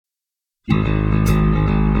You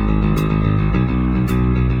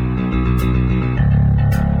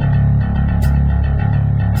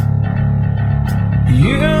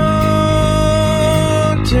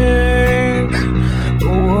take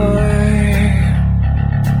away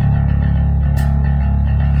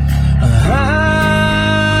I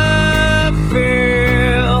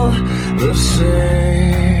feel the same.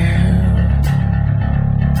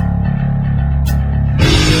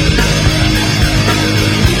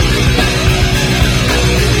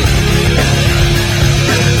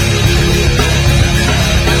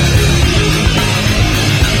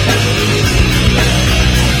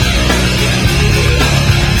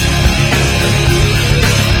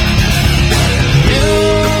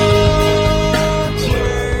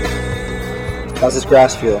 How's this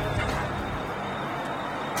grass feel?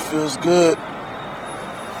 It feels good.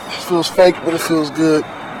 It feels fake, but it feels good.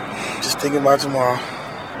 Just thinking about tomorrow.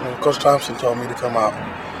 You know, Coach Thompson told me to come out,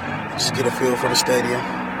 just get a feel for the stadium.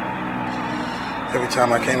 Every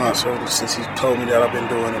time I came out, so since he told me that, I've been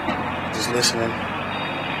doing it, just listening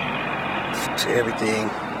to everything,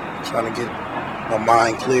 trying to get my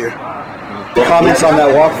mind clear. Comments on that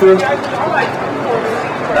walkthrough?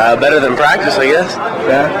 Better than practice, I guess.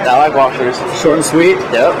 Yeah? I like walkthroughs. Short and sweet?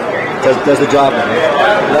 Yep. Does the job,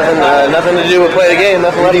 man. Nothing to do with play the game.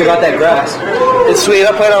 Nothing. What do you about that grass? It's sweet.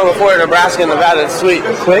 I played on it before in Nebraska and Nevada. It's sweet.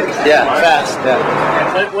 Quick? Yeah, fast.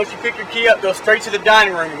 Yeah. Once you pick your key up, go straight to the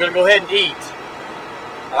dining room. We're going to go ahead and eat.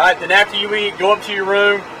 All right, then after you eat, go up to your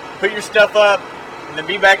room, put your stuff up, and then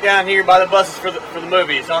be back down here by the buses for the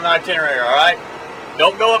movie. It's on the itinerary, all right?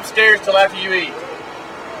 Don't go upstairs till after you eat.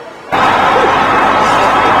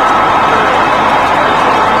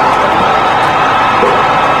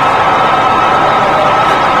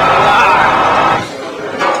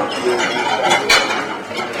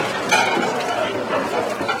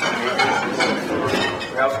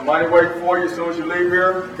 Money waiting for you as soon as you leave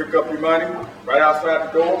here. Pick up your money right outside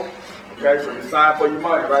the door. Okay, so you sign for your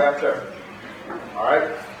money right out there. All right?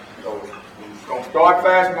 So we're going to start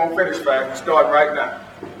fast, we're going to finish fast. We start right now.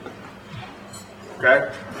 Okay?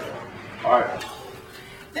 All right.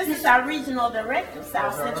 This is our regional director,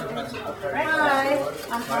 South Central Regional Director. Hi.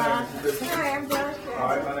 I'm Ron. Hi, I'm John. All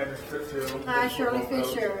right, my name is Fitz Hill. Hi, Shirley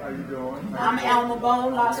Fisher. How you doing? I'm Elma Bowe,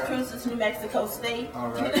 Las Cruces, New Mexico State.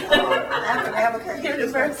 All right. I'm from Albuquerque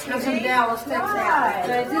University. I'm from Dallas, Texas. Right.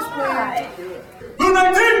 So is this where? Blue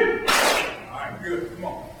 19! All right, good. Come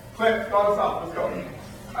on. Clint, start us off. Let's go. All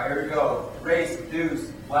right, here we go. Race,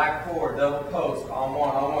 deuce, black four, double post, on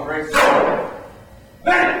one, race.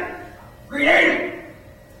 Man! Green 80!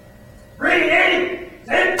 Green 80!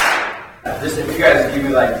 Just if you guys give me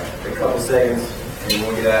like a couple seconds and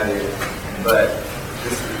we'll get out of here. But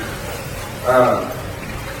just,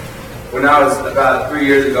 when I was about 3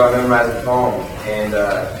 years ago, I memorized a poem, and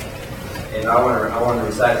I want to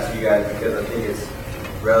recite it to you guys because I think it's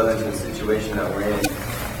relevant to the situation that we're in.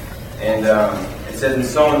 And it says, "In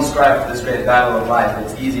someone's strife for this great battle of life,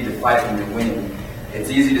 it's easy to fight when you're winning.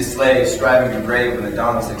 It's easy to slay, striving to be brave when the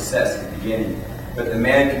dawn of success is beginning. But the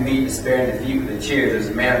man can meet despair and defeat with a cheer. There's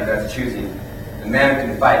a man who God's choosing. The man who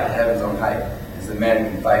can fight to heaven's own height is the man who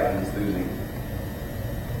can fight when he's losing."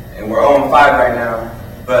 And we're 0-5 right now,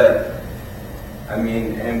 but and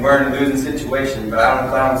we're in a losing situation, but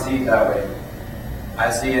I don't see it that way. I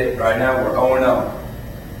see it right now, we're 0-0,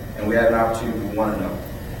 and we have an opportunity to 1-0.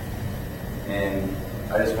 And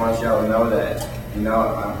I just want y'all to know that, I'm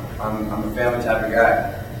a family type of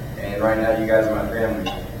guy, and right now you guys are my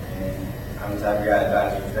family, and I'm the type of guy that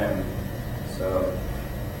dies for family. So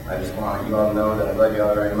I just want you all to know that I love you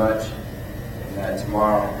all very much, and that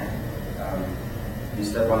tomorrow, you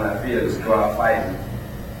step on that field, just go out fighting,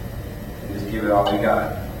 and just give it all we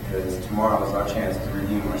got, because tomorrow is our chance to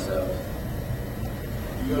redeem ourselves.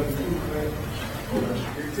 You got a few, man.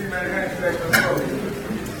 Your teammate handshake, let's go.